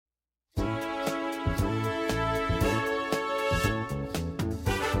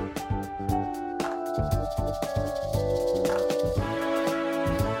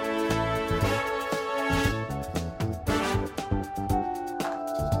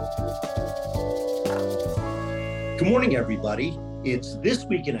Good morning, everybody. It's This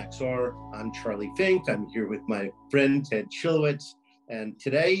Week in XR. I'm Charlie Fink. I'm here with my friend Ted Chilowitz. And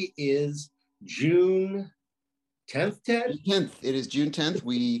today is June 10th, Ted? June 10th. It is June 10th.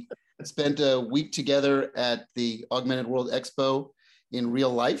 We spent a week together at the Augmented World Expo in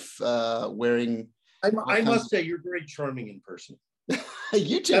real life, wearing... I must say, you're very charming in person.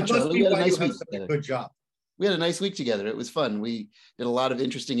 You too, that Charlie. Must be why you have such a good job. We had a nice week together. It was fun. We did a lot of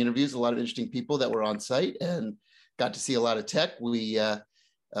interesting interviews, a lot of interesting people that were on site, and got to see a lot of tech. We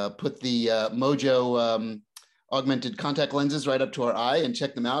put the Mojo augmented contact lenses right up to our eye and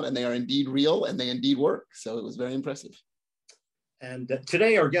checked them out, and they are indeed real and they indeed work. So it was very impressive. And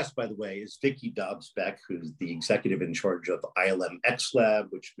today our guest, by the way, is Vicki Dobbs-Beck, who's the executive in charge of ILM X Lab,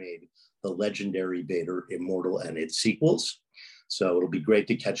 which made the legendary Vader Immortal and its sequels. So it'll be great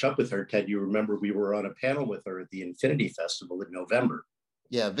to catch up with her. Ted, you remember we were on a panel with her at the Infinity Festival in November.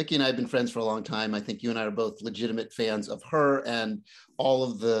 Yeah, Vicki and I have been friends for a long time. I think you and I are both legitimate fans of her and all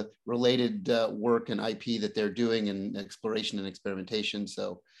of the related work and IP that they're doing in exploration and experimentation.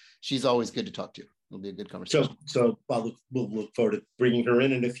 So she's always good to talk to. It'll be a good conversation. So we'll look forward to bringing her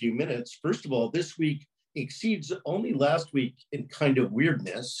in a few minutes. First of all, this week exceeds only last week in kind of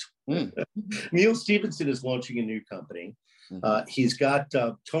weirdness. Neal Stephenson is launching a new company. He's got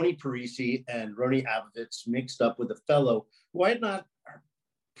Tony Parisi and Rony Abovitz mixed up with a fellow who I had not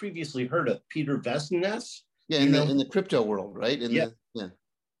previously heard of, Peter Vesnes. Yeah, in the crypto world, right?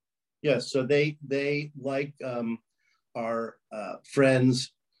 Yeah. So they like our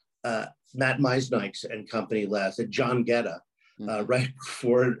friends Matt Meisniks and company last at John Guetta, right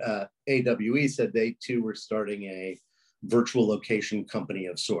before AWE said they too were starting a virtual location company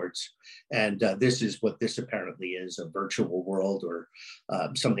of sorts. And this is what this apparently is, a virtual world or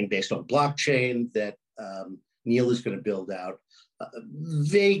something based on blockchain that Neal is going to build out.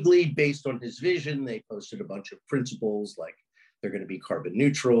 Vaguely based on his vision, they posted a bunch of principles like they're going to be carbon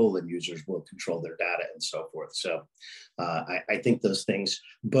neutral and users will control their data and so forth. So I think those things,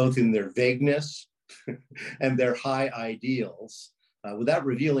 both in their vagueness and their high ideals, without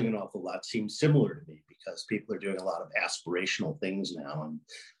revealing an awful lot, seem similar to me because people are doing a lot of aspirational things now. And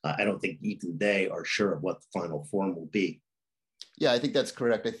I don't think even they are sure of what the final form will be. Yeah, I think that's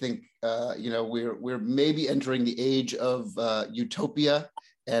correct. I think we're maybe entering the age of utopia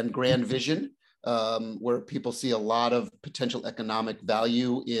and grand vision, where people see a lot of potential economic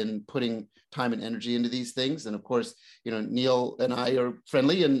value in putting time and energy into these things. And of course, Neal and I are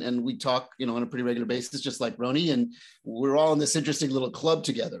friendly and we talk, on a pretty regular basis, just like Rony, and we're all in this interesting little club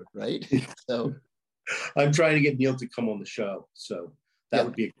together, right? So I'm trying to get Neal to come on the show. So that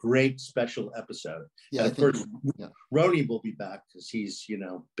would be a great special episode. Yeah, and of course, Rony will be back because he's,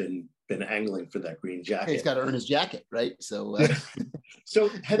 been angling for that green jacket. Hey, he's got to earn his jacket, right? So, so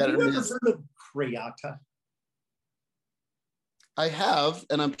have you ever heard of Crayata? I have,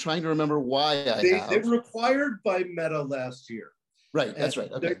 and I'm trying to remember why have. They were acquired by Meta last year. Right, that's right.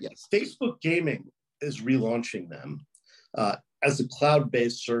 Okay, yes. Facebook Gaming is relaunching them as a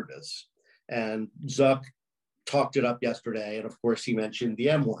cloud-based service, and Zuck talked it up yesterday, and of course he mentioned the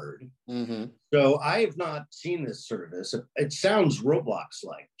M word. So I have not seen this service. It sounds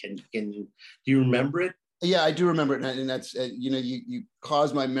Roblox-like. Do you remember it? Yeah, I do remember it, and that's you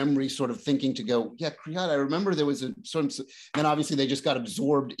caused my memory sort of thinking to go, yeah, Crayata. I remember there was a sort of, and obviously they just got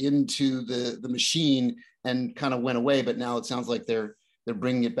absorbed into the machine and kind of went away. But now it sounds like they're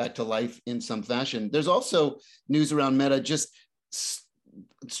bringing it back to life in some fashion. There's also news around Meta just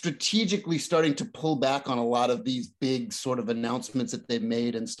strategically starting to pull back on a lot of these big sort of announcements that they've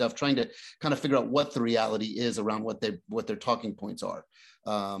made and stuff, trying to kind of figure out what the reality is around what their talking points are.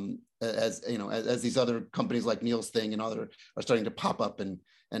 As these other companies like Neal's thing and other are starting to pop up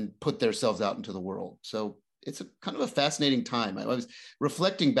and put themselves out into the world. So it's a kind of a fascinating time. I was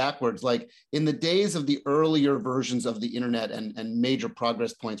reflecting backwards, like in the days of the earlier versions of the internet and major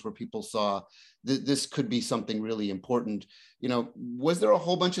progress points where people saw this could be something really important. Was there a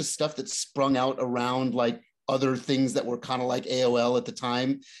whole bunch of stuff that sprung out around like other things that were kind of like AOL at the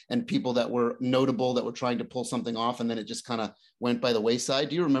time and people that were notable that were trying to pull something off and then it just kind of went by the wayside?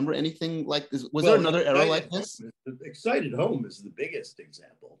 Do you remember anything like this? There another era like this? Excite Home is the biggest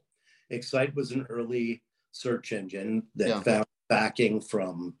example. Excite was an early search engine that found backing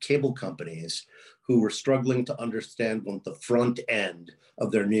from cable companies who were struggling to understand what the front end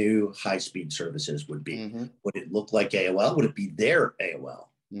of their new high-speed services would be. Would it look like AOL? Would it be their AOL?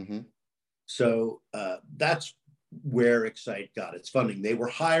 So that's where Excite got its funding. They were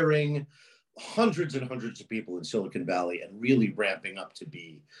hiring hundreds and hundreds of people in Silicon Valley and really ramping up to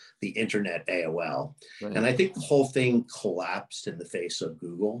be the internet AOL. Right. And I think the whole thing collapsed in the face of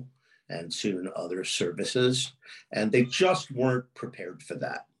Google. and soon other services. And they just weren't prepared for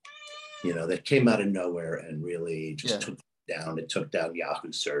that. You know, that came out of nowhere and really just took down. It took down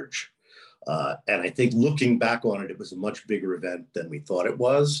Yahoo search. And I think looking back on it, it was a much bigger event than we thought it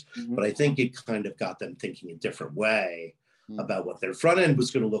was. But I think it kind of got them thinking a different way about what their front end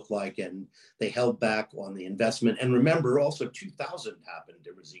was going to look like. And they held back on the investment. And remember, also 2000 happened.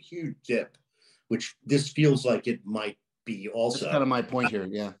 There was a huge dip, which this feels like it might be also. That's kind of my point here.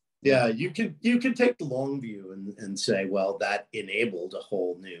 Yeah. Yeah, you can take the long view and say, well, that enabled a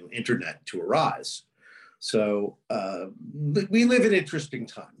whole new internet to arise. So we live in interesting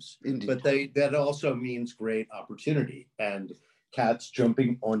times. Indeed. But that also means great opportunity and cats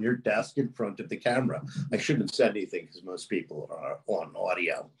jumping on your desk in front of the camera. I shouldn't have said anything because most people are on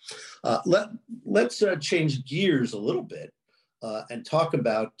audio. Let's change gears a little bit and talk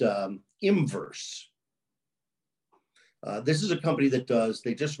about Imverse. This is a company that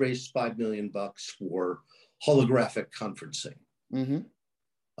they just raised $5 million for holographic conferencing.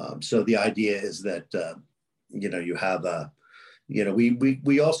 So the idea is that, you have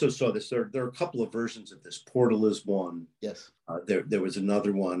we also saw this, there are a couple of versions of this. Portal is one. Yes. There was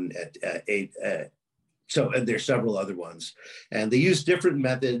another one at 8. And there's several other ones. And they use different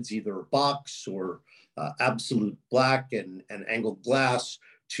methods, either a box or absolute black and angled glass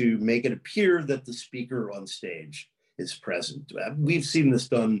to make it appear that the speaker on stage is present. We've seen this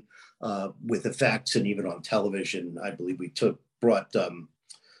done with effects and even on television. I believe we brought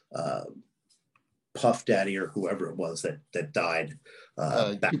Puff Daddy or whoever it was that died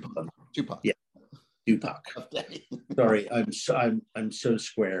back. Tupac. Yeah, Tupac. Sorry, I'm so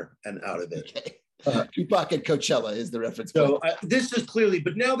square and out of it. Okay. Tupac at Coachella is the reference. So this is clearly,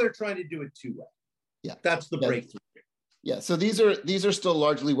 but now they're trying to do it two-way. Yeah, that's the breakthrough. Yeah, so these are still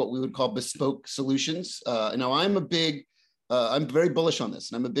largely what we would call bespoke solutions. Now I'm very bullish on this,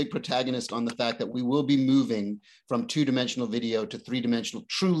 and I'm a big protagonist on the fact that we will be moving from two-dimensional video to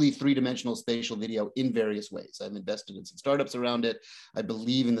truly three-dimensional spatial video in various ways. I've invested in some startups around it. I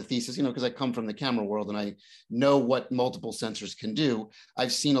believe in the thesis, because I come from the camera world and I know what multiple sensors can do.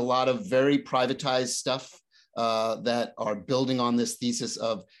 I've seen a lot of very privatized stuff that are building on this thesis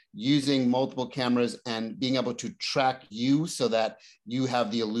of using multiple cameras and being able to track you so that you have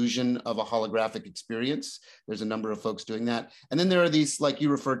the illusion of a holographic experience. There's a number of folks doing that. And then there are these, like you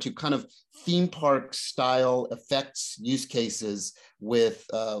referred to, kind of theme park style effects use cases with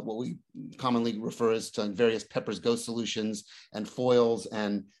what we commonly refer as to various Pepper's Ghost solutions and foils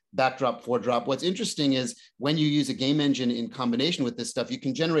and backdrop, foredrop. What's interesting is when you use a game engine in combination with this stuff, you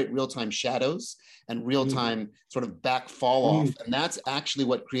can generate real-time shadows and real-time sort of back fall off. And that's actually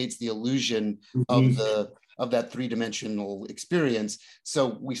what creates the illusion of that three-dimensional experience.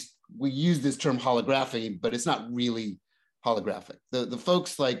 So we use this term holography, but it's not really holographic. The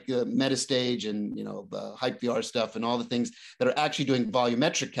folks like Metastage and the Hype VR stuff and all the things that are actually doing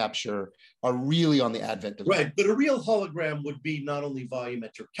volumetric capture are really on the advent of right. But a real hologram would be not only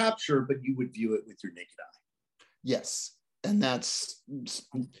volumetric capture, but you would view it with your naked eye. Yes, and that's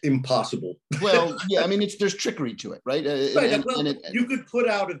impossible. Well, yeah, I mean, there's trickery to it, right? Right. You could put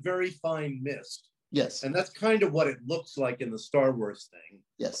out a very fine mist. Yes, and that's kind of what it looks like in the Star Wars thing.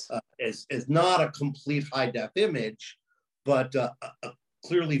 Yes, is not a complete high def image, but a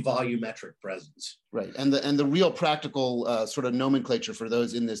clearly volumetric presence. Right, and the real practical sort of nomenclature for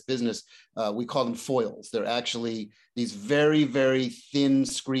those in this business, we call them foils. They're actually these very, very thin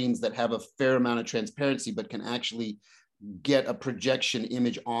screens that have a fair amount of transparency, but can actually get a projection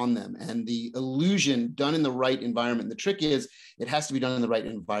image on them. And the illusion done in the right environment. And the trick is it has to be done in the right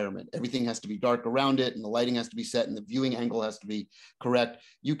environment. Everything has to be dark around it, and the lighting has to be set, and the viewing angle has to be correct.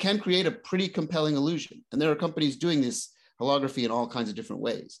 You can create a pretty compelling illusion. And there are companies doing this holography in all kinds of different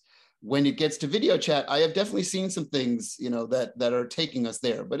ways. When it gets to video chat, I have definitely seen some things, that are taking us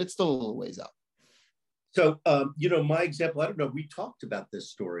there, but it's still a little ways out. So, my example, I don't know, we talked about this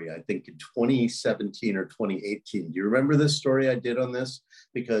story, I think in 2017 or 2018. Do you remember this story I did on this?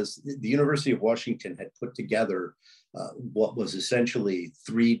 Because the University of Washington had put together what was essentially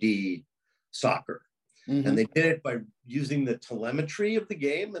 3D soccer. Mm-hmm. And they did it by using the telemetry of the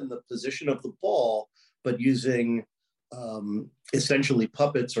game and the position of the ball, but using essentially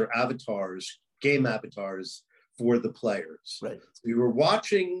puppets or avatars, game avatars for the players. Right. So we were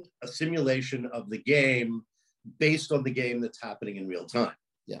watching a simulation of the game based on the game that's happening in real time.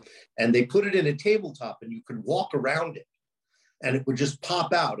 Yeah. And they put it in a tabletop and you could walk around it and it would just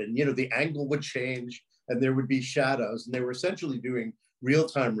pop out and, the angle would change and there would be shadows. And they were essentially doing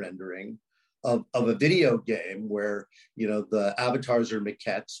real-time rendering of a video game where, the avatars are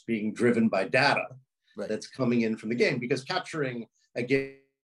maquettes being driven by data. Right. That's coming in from the game, because capturing a game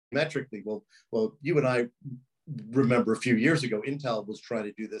volumetrically. Well, you and I remember a few years ago, Intel was trying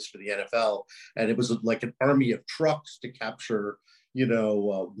to do this for the NFL, and it was like an army of trucks to capture,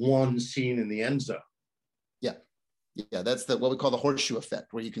 one scene in the end zone. Yeah, that's what we call the horseshoe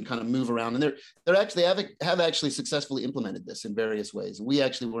effect, where you can kind of move around. And they're actually have actually successfully implemented this in various ways. We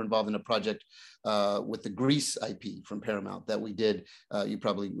actually were involved in a project with the Grease IP from Paramount that we did. You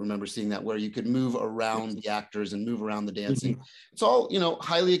probably remember seeing that, where you could move around the actors and move around the dancing. Mm-hmm. It's all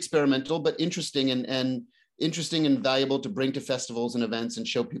highly experimental, but interesting and interesting and valuable to bring to festivals and events and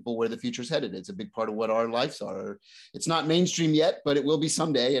show people where the future's headed. It's a big part of what our lives are. It's not mainstream yet, but it will be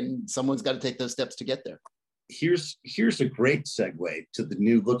someday, and someone's got to take those steps to get there. Here's a great segue to the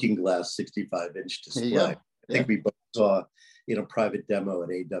new Looking Glass 65-inch display. I think we both saw a private demo at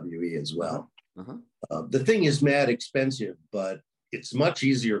AWE as well. The thing is mad expensive, but it's much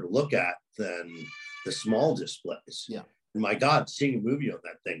easier to look at than the small displays. Yeah. And my God, seeing a movie on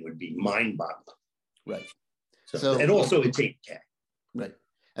that thing would be mind-boggling. Right. So and also it's 8K. Right.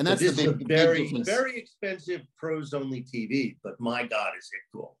 And that's this the big, is a very, big very expensive pros-only TV, but my God, is it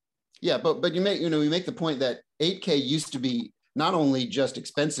cool. Yeah, but you make the point that 8K used to be not only just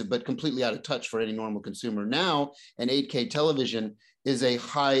expensive, but completely out of touch for any normal consumer. Now, an 8K television is a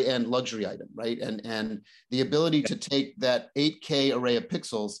high-end luxury item, right? And the ability to take that 8K array of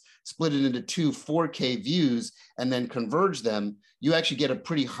pixels, split it into two 4K views, and then converge them, you actually get a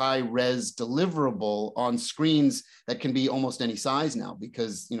pretty high-res deliverable on screens that can be almost any size now,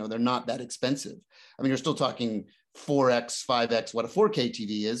 because they're not that expensive. I mean, you're still talking 4x, 5x what a 4K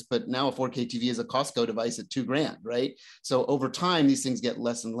TV is, but now a 4K TV is a Costco device at $2,000, right? So over time, these things get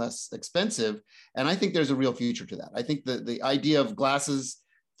less and less expensive. And I think there's a real future to that. I think the idea of glasses,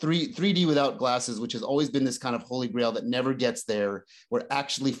 3D without glasses, which has always been this kind of holy grail that never gets there, we're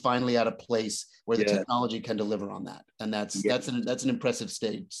actually finally at a place where the technology can deliver on that. And that's an impressive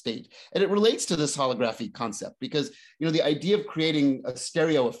state. And it relates to this holography concept, because the idea of creating a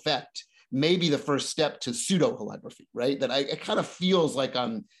stereo effect may be the first step to pseudo holography, right? That it kind of feels like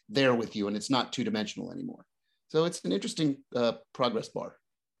I'm there with you and it's not two-dimensional anymore. So it's an interesting progress bar.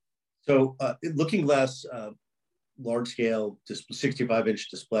 So Looking Glass large-scale 65-inch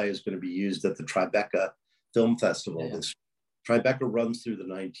display is going to be used at the Tribeca Film Festival. Yeah. Tribeca runs through the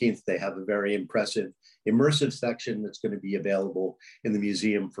 19th. They have a very impressive immersive section that's going to be available in the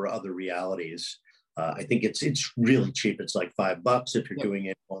museum for other realities. I think it's really cheap. It's like $5. If you're doing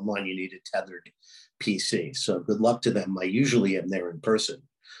it online, you need a tethered PC. So good luck to them. I usually am there in person.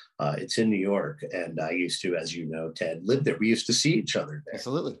 It's in New York, and I used to, as you know, Ted, live there. We used to see each other there.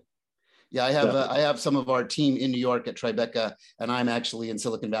 Absolutely. Yeah, I have some of our team in New York at Tribeca, and I'm actually in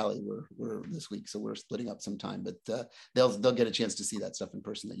Silicon Valley. We're this week, so we're splitting up some time. But they'll get a chance to see that stuff in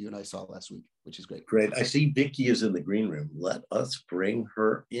person that you and I saw last week, which is great. Great. I see Vicky is in the green room. Let us bring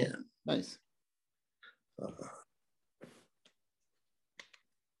her in. Nice.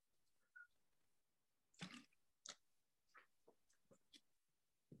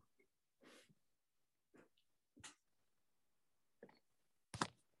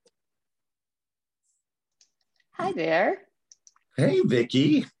 Hi there. Hey,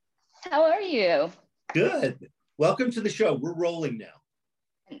 Vicky. How are you? Good. Welcome to the show. We're rolling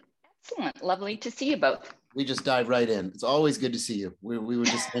now. Excellent. Lovely to see you both. We just dive right in. It's always good to see you. We were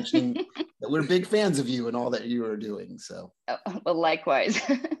just mentioning that we're big fans of you and all that you are doing. So, well, likewise.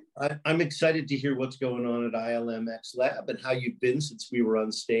 I'm excited to hear what's going on at ILMX Lab and how you've been since we were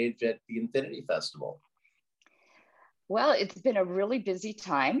on stage at the Infinity Festival. Well, it's been a really busy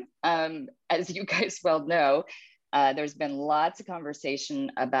time. As you guys well know, there's been lots of conversation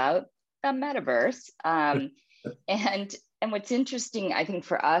about the metaverse. And what's interesting, I think,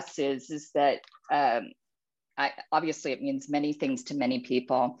 for us is that obviously it means many things to many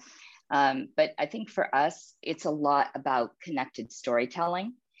people. But I think for us, it's a lot about connected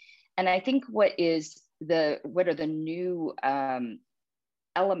storytelling. And I think what are the new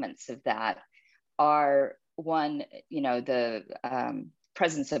elements of that are, one, the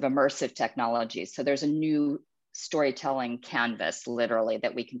presence of immersive technology. So there's a new storytelling canvas, literally,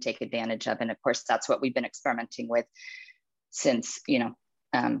 that we can take advantage of. And of course, that's what we've been experimenting with since,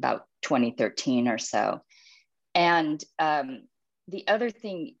 about 2013 or so. And the other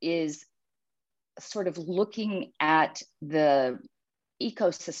thing is sort of looking at the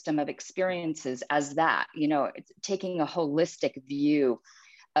ecosystem of experiences as that, it's taking a holistic view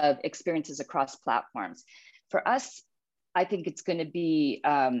of experiences across platforms. For us, I think it's going to be,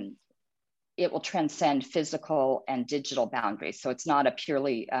 it will transcend physical and digital boundaries. So it's not a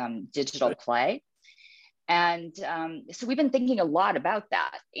purely digital play. And so we've been thinking a lot about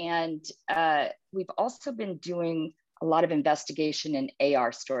that. And we've also been doing a lot of investigation in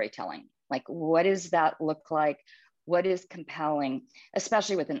AR storytelling. Like, what does that look like? What is compelling,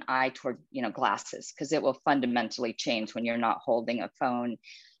 especially with an eye toward, glasses, because it will fundamentally change when you're not holding a phone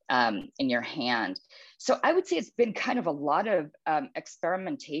in your hand. So I would say it's been kind of a lot of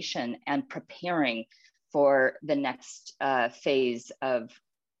experimentation and preparing for the next phase of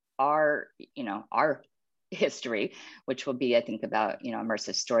our history, which will be, I think, about,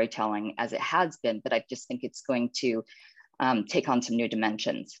 immersive storytelling as it has been, but I just think it's going to take on some new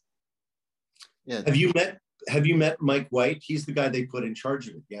dimensions. Yeah. Have you met Mike White? He's the guy they put in charge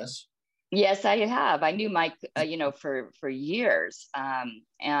of it. Yes. Yes, I have. I knew Mike, for years,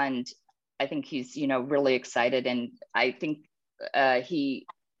 and I think he's, really excited, and I think he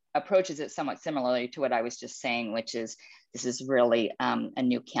approaches it somewhat similarly to what I was just saying, which is this is really a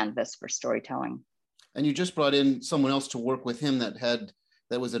new canvas for storytelling. And you just brought in someone else to work with him that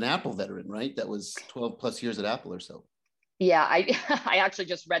was an Apple veteran, right? That was 12 plus years at Apple or so. Yeah, I actually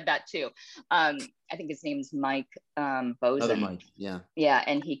just read that too. I think his name's Mike Boesen. Other Mike, yeah. Yeah,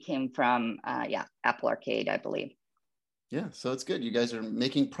 and he came from Apple Arcade, I believe. Yeah, so it's good. You guys are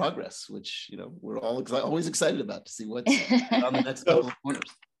making progress, which we're all always excited about to see what's on the next couple of corners.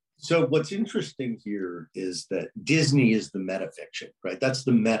 So what's interesting here is that Disney is the metafiction, right? That's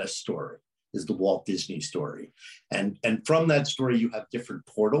the meta story, is the Walt Disney story, and from that story you have different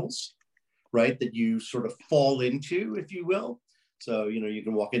portals, right, that you sort of fall into, if you will. So, you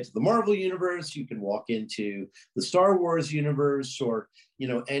can walk into the Marvel universe, you can walk into the Star Wars universe, or,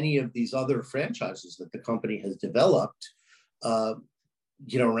 any of these other franchises that the company has developed,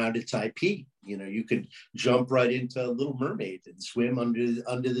 around its IP. You could jump right into Little Mermaid and swim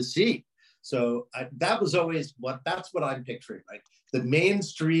under the sea. So that's what I'm picturing, right? The main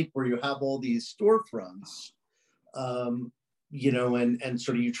street where you have all these storefronts, and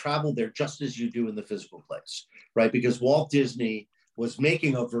sort of you travel there just as you do in the physical place, right? Because Walt Disney was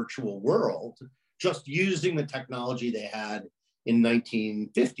making a virtual world just using the technology they had in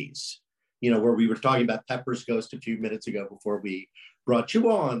 1950s, where we were talking about Pepper's Ghost a few minutes ago before we brought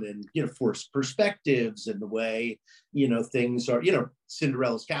you on, and, forced perspectives and the way, things are,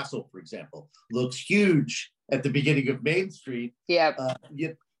 Cinderella's castle, for example, looks huge at the beginning of Main Street. Yeah.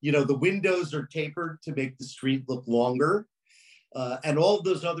 The windows are tapered to make the street look longer. And all of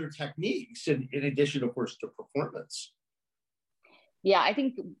those other techniques, in addition, of course, to performance. Yeah, I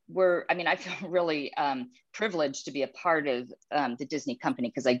think I feel really privileged to be a part of the Disney company,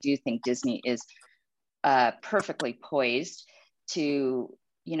 because I do think Disney is perfectly poised to,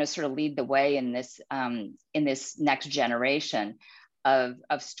 sort of lead the way in this next generation of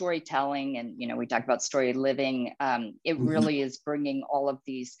storytelling. And, we talk about story living. It really is bringing all of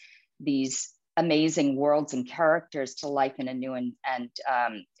these amazing worlds and characters to life in a new and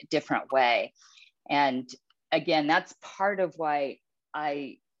different way. And again, that's part of why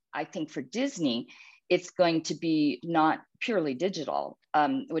I think for Disney, it's going to be not purely digital,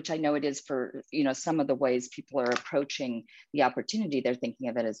 which I know it is for some of the ways people are approaching the opportunity. They're thinking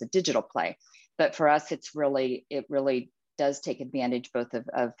of it as a digital play, but for us, it really does take advantage both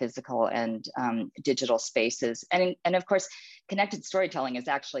of physical and digital spaces. And of course, connected storytelling is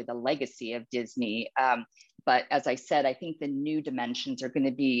actually the legacy of Disney. But as I said, I think the new dimensions are going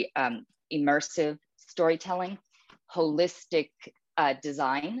to be immersive storytelling, holistic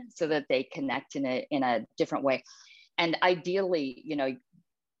design, so that they connect in a different way. And ideally,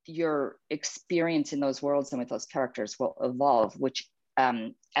 your experience in those worlds and with those characters will evolve, which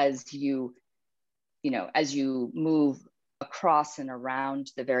as you move across and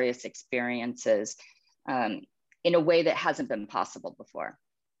around the various experiences in a way that hasn't been possible before.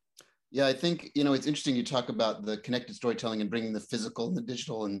 Yeah, I think, it's interesting you talk about the connected storytelling and bringing the physical and the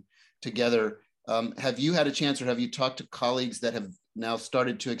digital and together. Have you had a chance, or have you talked to colleagues that have now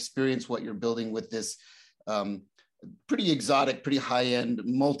started to experience what you're building with this pretty exotic, pretty high-end,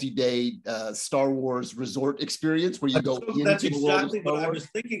 multi-day Star Wars resort experience where you go into that's the world exactly what I was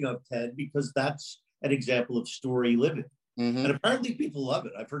thinking of, Ted, because that's an example of story living. Mm-hmm. And apparently people love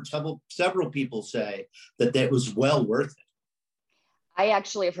it. I've heard several people say that was well worth it. I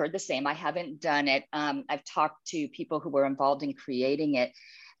actually have heard the same. I haven't done it. I've talked to people who were involved in creating it.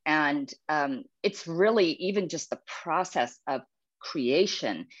 And it's really, even just the process of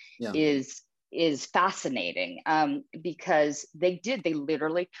creation is fascinating, because they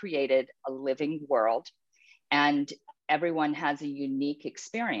literally created a living world, and everyone has a unique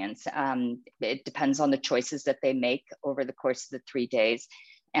experience. It depends on the choices that they make over the course of the 3 days.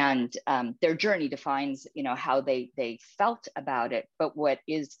 And their journey defines, how they felt about it. But what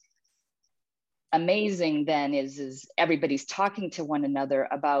is amazing then is everybody's talking to one another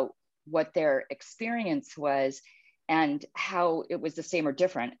about what their experience was, and how it was the same or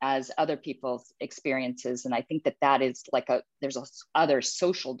different as other people's experiences. And I think that that is like there's a other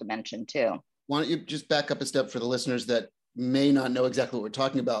social dimension too. Why don't you just back up a step for the listeners that may not know exactly what we're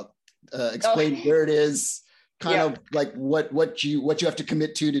talking about? Explain where it is, kind of like what you have to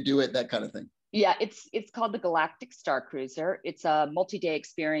commit to do it, that kind of thing. Yeah, it's called the Galactic Star Cruiser. It's a multi-day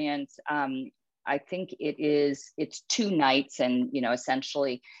experience. I think it's 2 nights and, you know,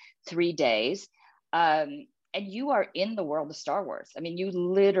 essentially 3 days. And you are in the world of Star Wars. I mean, you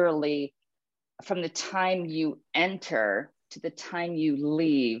literally, from the time you enter to the time you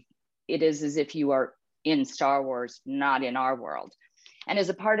leave, it is as if you are in Star Wars, not in our world. And as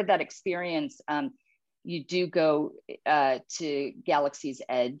a part of that experience, you do go to Galaxy's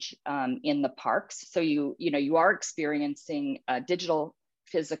Edge in the parks. So you are experiencing digital,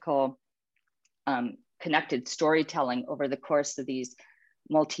 physical, connected storytelling over the course of these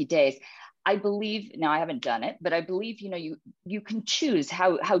multi-days. I believe, now I haven't done it, but I believe, you know, you can choose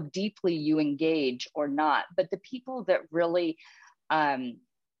how deeply you engage or not. But the people that really,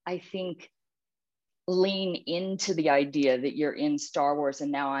 I think, lean into the idea that you're in Star Wars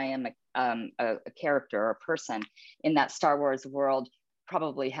and now I am a character or a person in that Star Wars world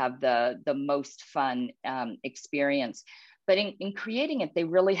probably have the most fun experience. But in creating it, they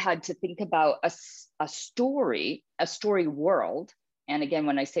really had to think about a story world. And again,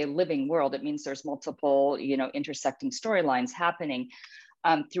 when I say living world, it means there's multiple, you know, intersecting storylines happening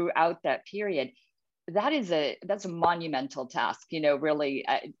throughout that period. That's a monumental task, you know, really.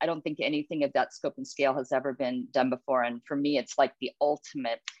 I don't think anything of that scope and scale has ever been done before. And for me, it's like the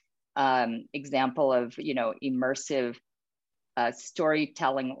ultimate example of, you know, immersive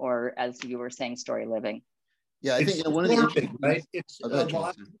storytelling, or as you were saying, story living. Yeah, I think one of the right. It's a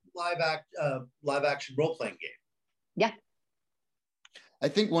live action role playing game. Yeah. I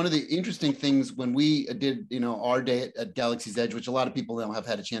think one of the interesting things when we did, you know, our day at Galaxy's Edge, which a lot of people now have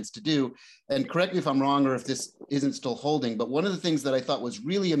had a chance to do, and correct me if I'm wrong or if this isn't still holding, but one of the things that I thought was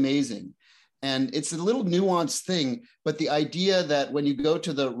really amazing, and it's a little nuanced thing, but the idea that when you go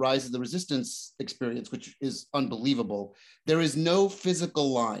to the Rise of the Resistance experience, which is unbelievable, there is no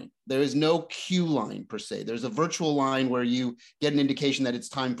physical line. There is no queue line per se. There's a virtual line where you get an indication that it's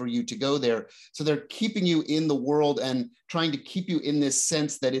time for you to go there. So they're keeping you in the world and trying to keep you in this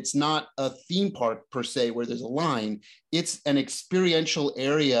sense that it's not a theme park per se where there's a line. It's an experiential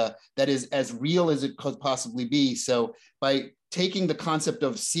area that is as real as it could possibly be. So by taking the concept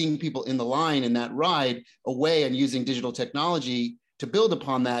of seeing people in the line in that ride away and using digital technology to build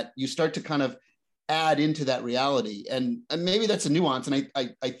upon that, you start to kind of add into that reality. And maybe that's a nuance. And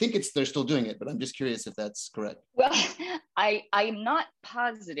I think they're still doing it, but I'm just curious if that's correct. Well, I'm not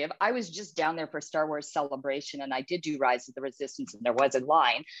positive. I was just down there for Star Wars Celebration and I did do Rise of the Resistance and there was a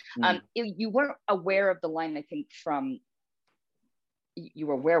line. You weren't aware of the line, I think, you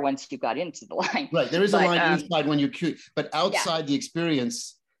were aware once you got into the line. Right, there is a line inside when you're cute, but outside the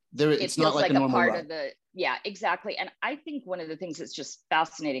experience, it's not like a normal part ride. of the, yeah, exactly. And I think one of the things that's just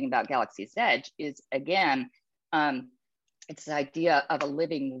fascinating about Galaxy's Edge is, again, it's the idea of a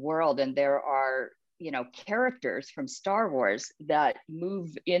living world, and there are, you know, characters from Star Wars that move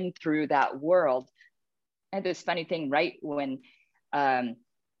in through that world. And this funny thing, right when,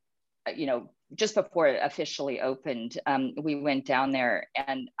 you know, just before it officially opened, we went down there,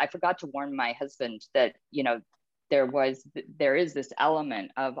 and I forgot to warn my husband that, you know, there is this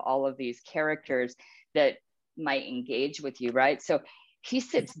element of all of these characters that might engage with you, right? So he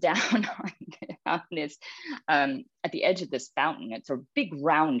sits down on this at the edge of this fountain. It's a big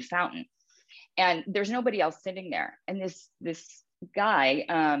round fountain, and there's nobody else sitting there. And this guy,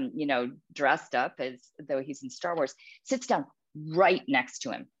 you know, dressed up as though he's in Star Wars, sits down right next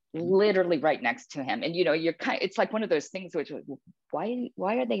to him, literally right next to him. And, you know, it's like one of those things which, why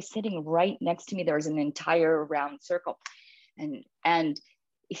are they sitting right next to me? There's an entire round circle. And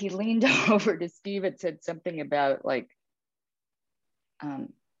he leaned over to Steve and said something about like,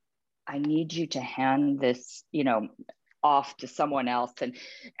 I need you to hand this, you know, off to someone else.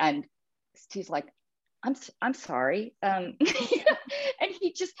 And Steve's like, I'm sorry. And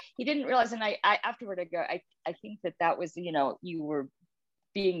he didn't realize. And I afterward I go, I think that was, you know, you were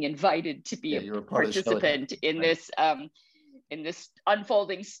being invited to be a participant in this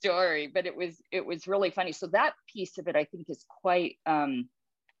unfolding story. But it was really funny. So that piece of it, I think, is quite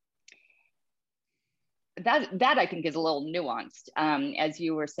that I think is a little nuanced, as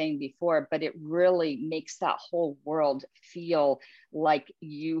you were saying before, but it really makes that whole world feel like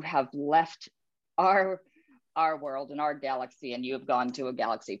you have left our world and our galaxy, and you have gone to a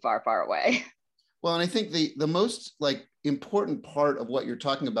galaxy far, far away. Well, and I think the most like important part of what you're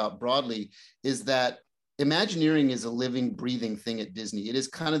talking about broadly is that Imagineering is a living, breathing thing at Disney. It is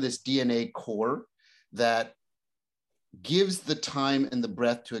kind of this DNA core that gives the time and the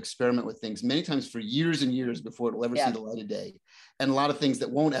breath to experiment with things many times for years and years before it will ever see the light of day. And a lot of things that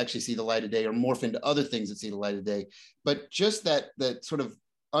won't actually see the light of day or morph into other things that see the light of day. But just that sort of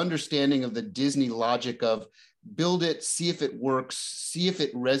understanding of the Disney logic of build it, see if it works, see if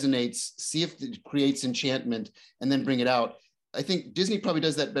it resonates, see if it creates enchantment, and then bring it out. I think Disney probably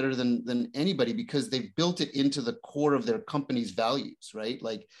does that better than anybody because they've built it into the core of their company's values, right?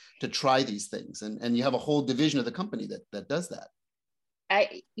 Like to try these things. And you have a whole division of the company that does that.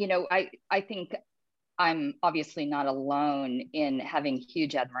 I think I'm obviously not alone in having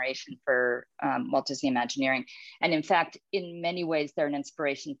huge admiration for Walt Disney Imagineering. And in fact, in many ways, they're an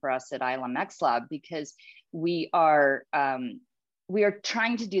inspiration for us at ILM X Lab because we are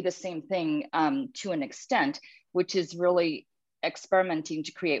trying to do the same thing to an extent, which is really experimenting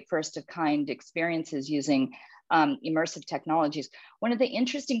to create first of kind experiences using immersive technologies. One of the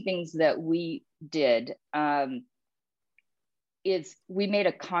interesting things that we did is we made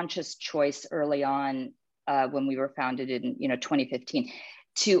a conscious choice early on when we were founded in 2015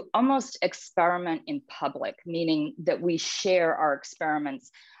 to almost experiment in public, meaning that we share our experiments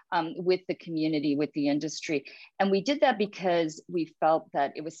with the community, with the industry. And we did that because we felt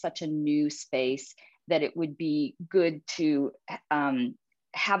that it was such a new space that it would be good to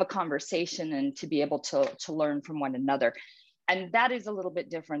have a conversation and to be able to learn from one another. And that is a little bit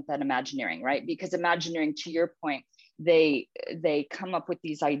different than Imagineering, right? Because Imagineering, to your point, they come up with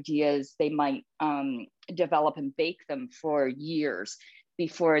these ideas, they might develop and bake them for years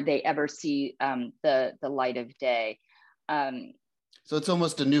before they ever see the light of day. So it's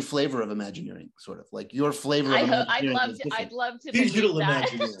almost a new flavor of Imagineering, sort of like your flavor of Imagineering. I'd love to digital that.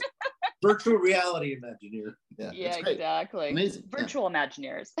 Imagineering. Virtual reality Imagineer. Yeah, exactly. Amazing. Virtual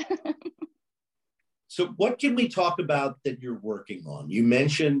Imagineers. So what can we talk about that you're working on? You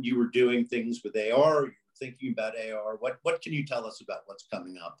mentioned you were doing things with AR, you were thinking about AR. What can you tell us about what's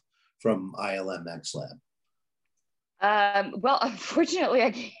coming up from ILM X Lab? Well, unfortunately,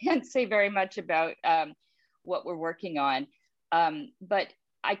 I can't say very much about what we're working on, but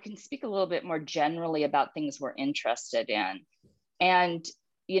I can speak a little bit more generally about things we're interested in. And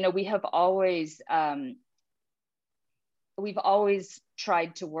we have we've always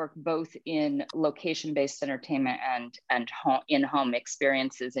tried to work both in location-based entertainment and in-home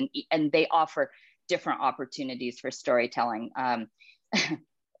experiences, and they offer different opportunities for storytelling.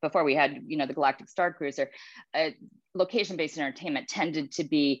 Before we had, the Galactic Star Cruiser, location-based entertainment tended to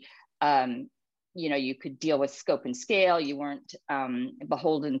be, you could deal with scope and scale. You weren't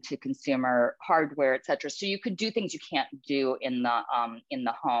beholden to consumer hardware, et cetera. So you could do things you can't do in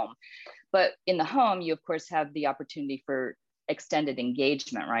the home. But in the home, you of course have the opportunity for extended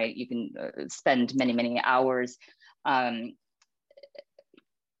engagement, right? You can spend many, many hours,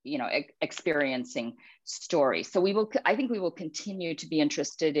 experiencing stories. So I think we will continue to be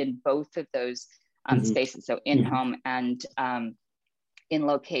interested in both of those spaces. So in home and in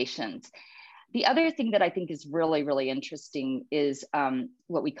locations. The other thing that I think is really, really interesting is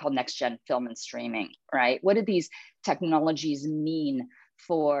what we call next gen film and streaming, right? What do these technologies mean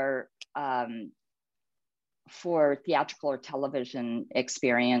for theatrical or television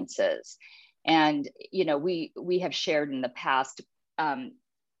experiences? And we have shared in the past.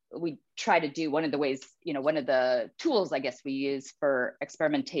 We try to do one of the ways, one of the tools I guess we use for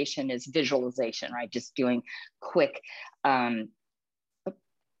experimentation is visualization, right? Just doing quick.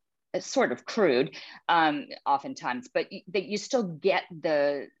 Sort of crude oftentimes, but you still get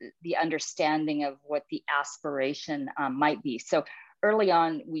the understanding of what the aspiration might be. So early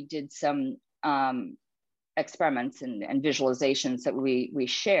on, we did some experiments and visualizations that we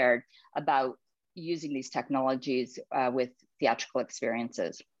shared about using these technologies with theatrical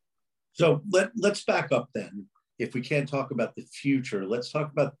experiences. So let's back up then. If we can't talk about the future, let's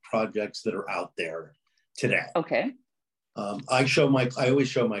talk about projects that are out there today. Okay. I always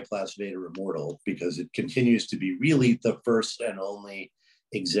show my class Vader Immortal because it continues to be really the first and only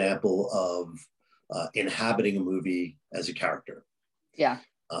example of inhabiting a movie as a character. Yeah.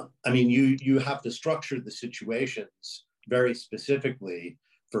 You have to structure the situations very specifically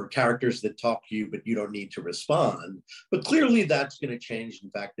for characters that talk to you, but you don't need to respond. But clearly that's going to change.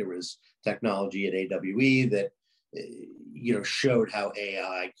 In fact, there was technology at AWE that, showed how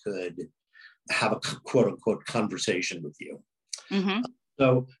AI could have a quote unquote conversation with you. Mm-hmm.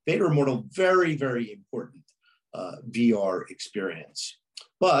 So Vader Immortal, very, very important VR experience.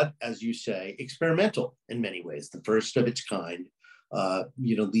 But as you say, experimental in many ways, the first of its kind,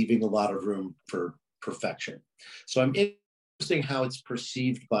 leaving a lot of room for perfection. So I'm interested how it's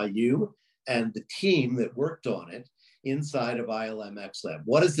perceived by you and the team that worked on it inside of ILM XLab?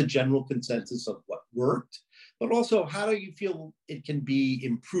 What is the general consensus of what worked? But also, how do you feel it can be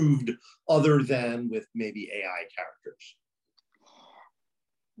improved other than with maybe AI characters?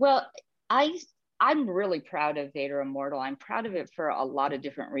 Well, I'm really proud of Vader Immortal. I'm proud of it for a lot of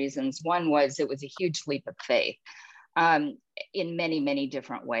different reasons. One was it was a huge leap of faith in many, many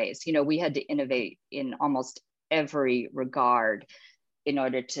different ways. You know, we had to innovate in almost every regard in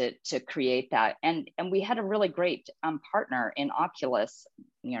order to create that. And we had a really great partner in Oculus,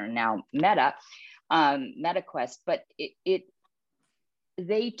 you know, now Meta, MetaQuest, but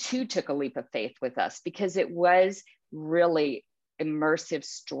they too took a leap of faith with us because it was really immersive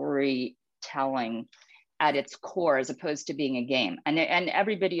storytelling at its core, as opposed to being a game. And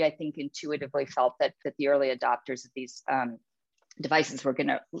everybody, I think, intuitively felt that the early adopters of these devices were going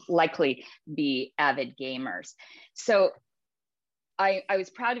to likely be avid gamers. So I was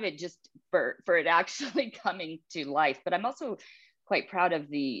proud of it just for it actually coming to life, but I'm also quite proud of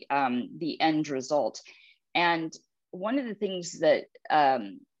the end result. And one of the things that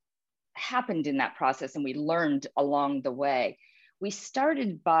happened in that process, and we learned along the way, we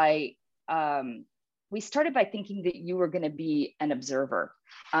started by thinking that you were going to be an observer,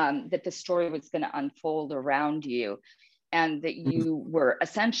 that the story was going to unfold around you, and that you were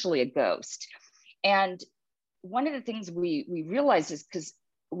essentially a ghost. And one of the things we realized is, because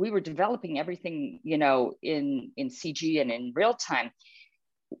we were developing everything, you know, in CG and in real time,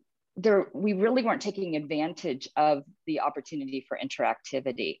 we really weren't taking advantage of the opportunity for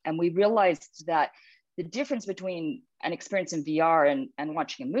interactivity. And we realized that the difference between an experience in VR and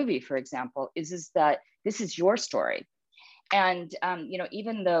watching a movie, for example, is that this is your story. And, you know,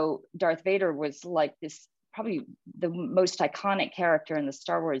 even though Darth Vader was like this, probably the most iconic character in the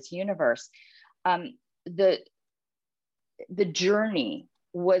Star Wars universe, the journey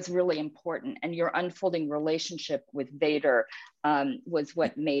was really important, and your unfolding relationship with Vader was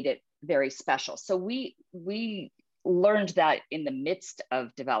what made it very special. So we learned that in the midst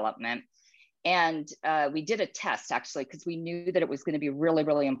of development, and we did a test actually, because we knew that it was going to be really,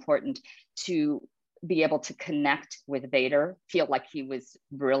 really important to be able to connect with Vader, feel like he was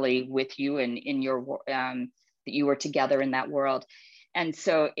really with you and in your that you were together in that world. And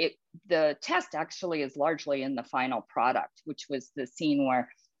so the test actually is largely in the final product, which was the scene where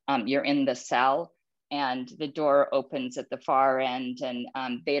you're in the cell and the door opens at the far end,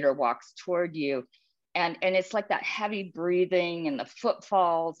 and Vader walks toward you. And it's like that heavy breathing and the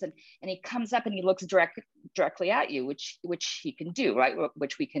footfalls, and he comes up and he looks directly at you, which he can do, right?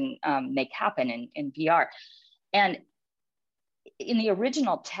 Which we can make happen in VR. And in the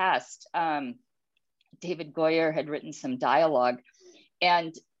original test, David Goyer had written some dialogue,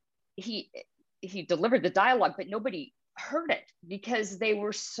 and he delivered the dialogue, but nobody heard it because they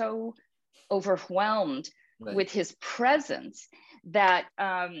were so overwhelmed with his presence that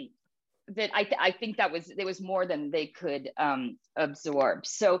I think there was more than they could absorb.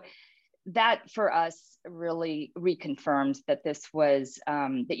 So that for us really reconfirmed that this was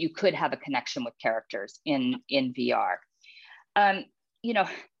that you could have a connection with characters in VR. You know,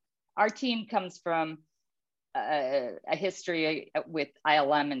 our team comes from a history with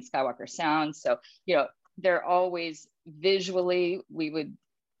ILM and Skywalker Sound. So, you know, they're always visually,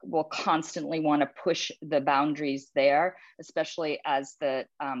 we'll constantly want to push the boundaries there, especially as the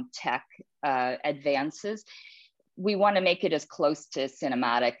tech advances. We want to make it as close to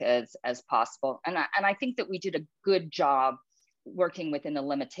cinematic as possible. And I think that we did a good job working within the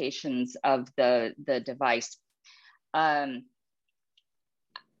limitations of the device.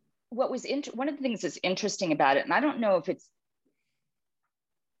 One of the things that's interesting about it, and I don't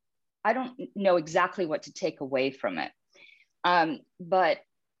know exactly what to take away from it, but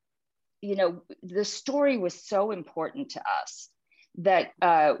you know, the story was so important to us that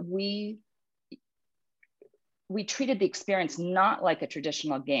we treated the experience not like a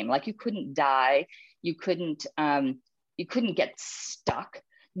traditional game. Like you couldn't die, you couldn't get stuck.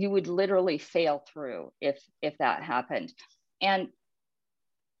 You would literally fail through if that happened. And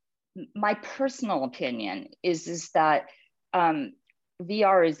my personal opinion is that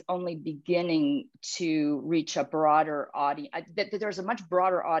VR is only beginning to reach a broader audience, that there's a much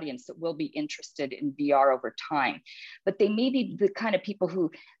broader audience that will be interested in VR over time. But they may be the kind of people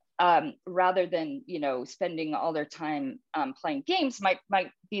who, rather than, you know, spending all their time playing games,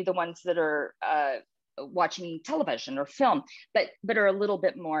 might be the ones that are watching television or film, but are a little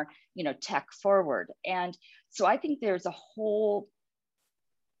bit more, you know, tech forward. And so I think there's a whole,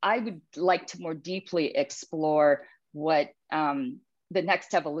 I would like to more deeply explore what the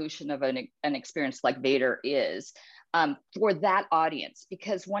next evolution of an experience like Vader is, for that audience.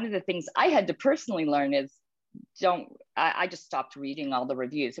 Because one of the things I had to personally learn is I just stopped reading all the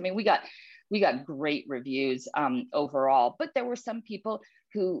reviews. I mean, we got great reviews overall, but there were some people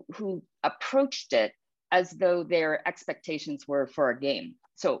who approached it as though their expectations were for a game.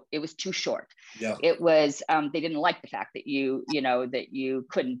 So it was too short. Yeah. It was, they didn't like the fact that that you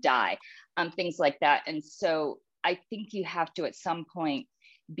couldn't die, things like that. And so I think you have to, at some point,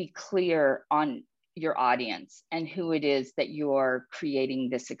 be clear on your audience and who it is that you're creating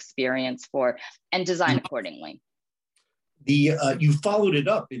this experience for, and design accordingly. You followed it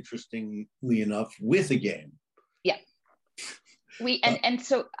up, interestingly enough, with a game. Yeah.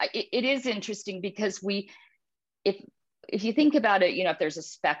 So it is interesting because if you think about it, if there's a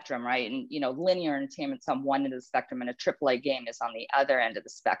spectrum, right? And, linear entertainment's on one end of the spectrum and a AAA game is on the other end of the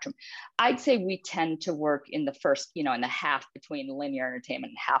spectrum. I'd say we tend to work in the first, in the half between linear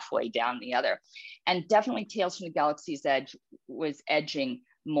entertainment and halfway down the other. And definitely Tales from the Galaxy's Edge was edging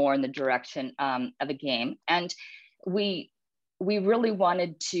more in the direction of a game. And we really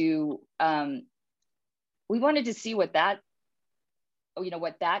wanted to, see what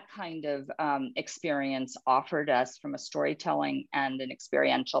that kind of experience offered us from a storytelling and an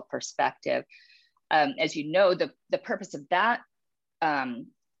experiential perspective. As you know, the purpose of that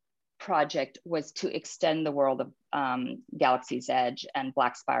project was to extend the world of Galaxy's Edge and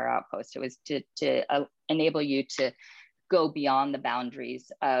Black Spire Outpost. It was to enable you to go beyond the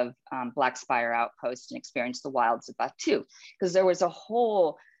boundaries of Black Spire Outpost and experience the wilds of Batuu, because there was a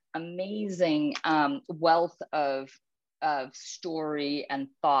whole amazing wealth of story and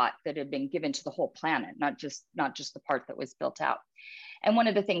thought that had been given to the whole planet, not just the part that was built out. And one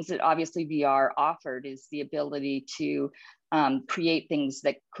of the things that obviously VR offered is the ability to create things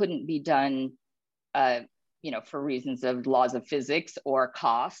that couldn't be done, for reasons of laws of physics or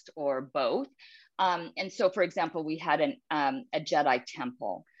cost or both. And so, for example, we had a Jedi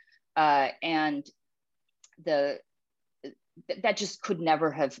temple, and that just could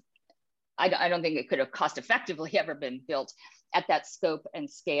never have. I don't think it could have cost effectively ever been built at that scope and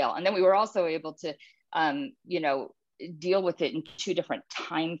scale. And then we were also able to, deal with it in two different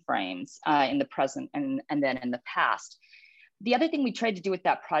time frames, in the present and then in the past. The other thing we tried to do with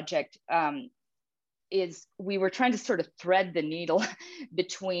that project is we were trying to sort of thread the needle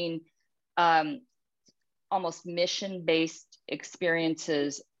between almost mission-based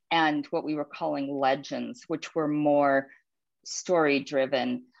experiences and what we were calling legends, which were more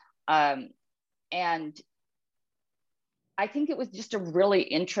story-driven. And I think it was just a really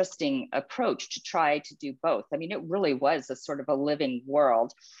interesting approach to try to do both. I mean, it really was a sort of a living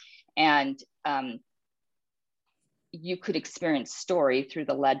world, and you could experience story through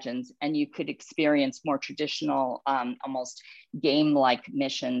the legends, and you could experience more traditional, almost game-like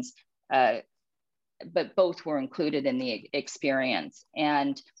missions, but both were included in the experience.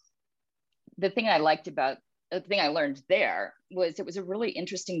 And the thing I learned there was it was a really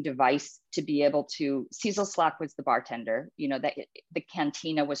interesting device to be able to, Cecil Slack was the bartender, that the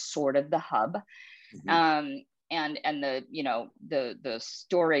cantina was sort of the hub. Mm-hmm. And the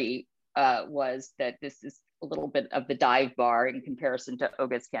story was that this is a little bit of the dive bar in comparison to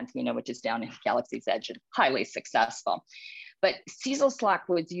Oga's Cantina, which is down in Galaxy's Edge and highly successful. But Cecil Slack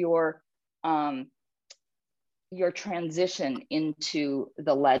was your transition into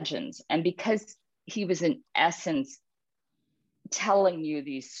the legends. And because he was in essence telling you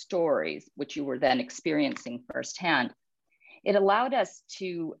these stories, which you were then experiencing firsthand, it allowed us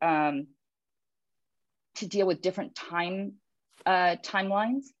to deal with different timelines.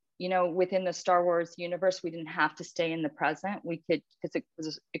 Within the Star Wars universe, we didn't have to stay in the present. We could,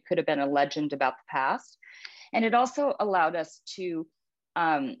 because it could have been a legend about the past. And it also allowed us to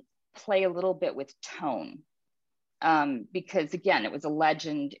play a little bit with tone. Because again, it was a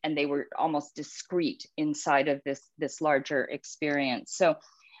legend and they were almost discrete inside of this larger experience. So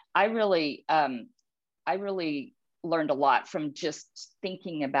I really learned a lot from just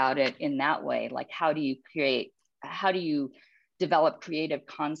thinking about it in that way. Like, how do you develop creative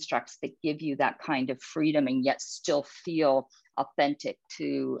constructs that give you that kind of freedom and yet still feel authentic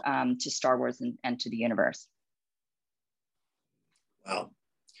to Star Wars and to the universe? Wow.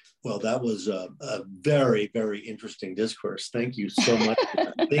 Well, that was a very, very interesting discourse. Thank you so much for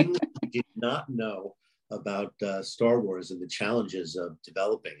that. Things we did not know about Star Wars and the challenges of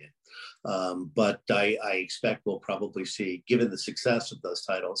developing it. But I expect we'll probably see, given the success of those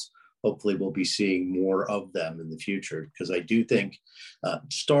titles, hopefully we'll be seeing more of them in the future, because I do think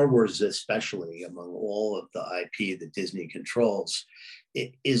Star Wars, especially among all of the IP that Disney controls,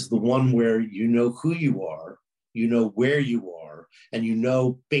 it is the one where you know who you are, you know where you are, and you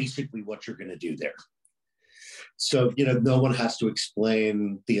know basically what you're going to do there. So, no one has to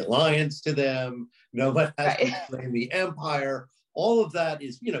explain the alliance to them. No one has to explain the empire. All of that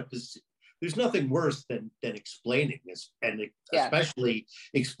is, because there's nothing worse than explaining this, and especially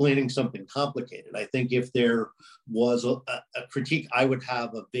explaining something complicated. I think if there was a critique I would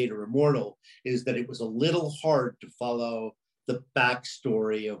have of Vader Immortal is that it was a little hard to follow the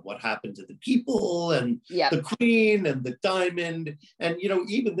backstory of what happened to the people and the queen and the diamond. And,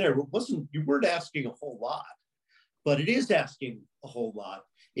 even there, you weren't asking a whole lot, but it is asking a whole lot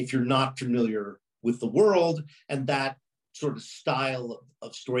if you're not familiar with the world and that sort of style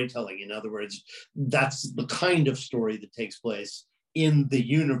of storytelling. In other words, that's the kind of story that takes place in the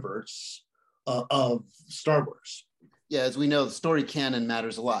universe of Star Wars. Yeah, as we know, the story canon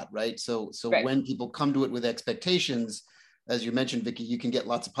matters a lot, right? So when people come to it with expectations, as you mentioned, Vicky, you can get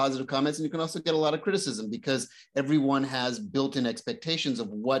lots of positive comments and you can also get a lot of criticism because everyone has built-in expectations of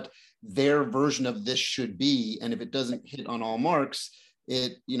what their version of this should be. And if it doesn't hit on all marks,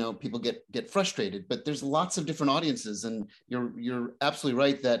 people get frustrated. But there's lots of different audiences, and you're absolutely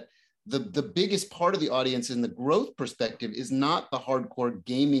right that the biggest part of the audience in the growth perspective is not the hardcore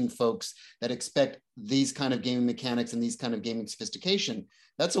gaming folks that expect these kind of gaming mechanics and these kind of gaming sophistication.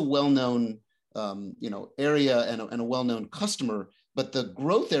 That's a well-known area and a well-known customer, but the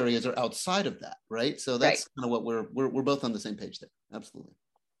growth areas are outside of that, right? So that's kind of what we're both on the same page there. Absolutely.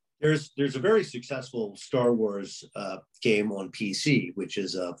 There's a very successful Star Wars game on PC, which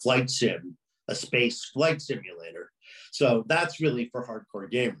is a flight sim, a space flight simulator. So that's really for hardcore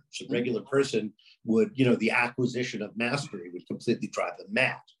gamers. A regular person would, the acquisition of mastery would completely drive them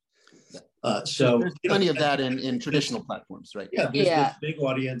mad. So there's plenty of that in traditional platforms, right? Yeah, there's this big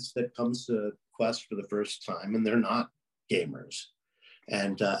audience that comes to Quest for the first time, and they're not gamers.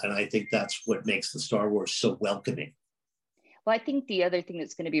 And I think that's what makes the Star Wars so welcoming. Well, I think the other thing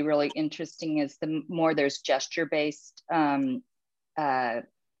that's going to be really interesting is the more there's gesture-based, where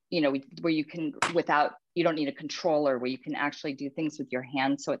you can, you don't need a controller, where you can actually do things with your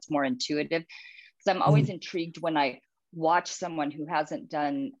hands, so it's more intuitive. Because I'm always intrigued when I watch someone who hasn't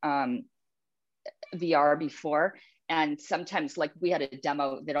done VR before, and sometimes, like, we had a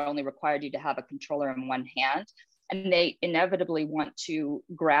demo that only required you to have a controller in one hand, and they inevitably want to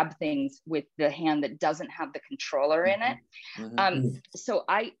grab things with the hand that doesn't have the controller in it. So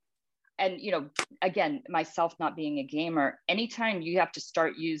again, myself not being a gamer, anytime you have to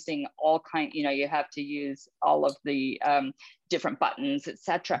start using you have to use all of the different buttons,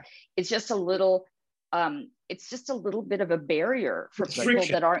 etc. It's just a little bit of a barrier for people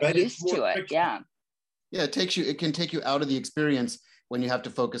that aren't used to it. Yeah, it can take you out of the experience when you have to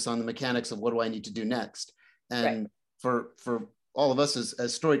focus on the mechanics of what do I need to do next. And for all of us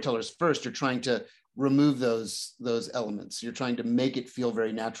as storytellers, first, you're trying to remove those elements. You're trying to make it feel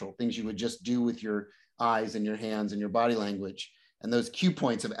very natural, things you would just do with your eyes and your hands and your body language. And those cue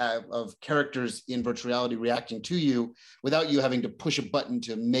points of characters in virtual reality reacting to you without you having to push a button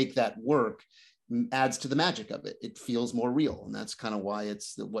to make that work adds to the magic of it. It feels more real. And that's kind of why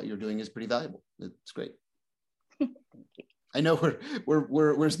what you're doing is pretty valuable. It's great. Thank you. I know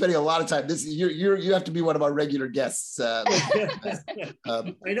we're spending a lot of time. You have to be one of our regular guests. I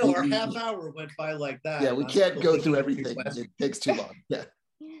know our half hour went by like that. Yeah, we can't go through everything. It takes too long. Yeah.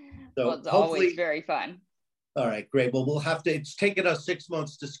 So well, it's always very fun. All right, great. Well, it's taken us 6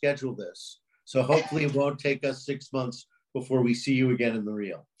 months to schedule this. So hopefully it won't take us 6 months before we see you again in the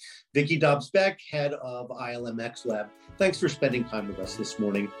real. Vicky Dobbs-Beck, head of ILMX Lab. Thanks for spending time with us this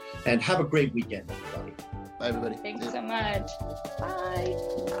morning, and have a great weekend, everybody. Bye, everybody. Thanks so much. Bye.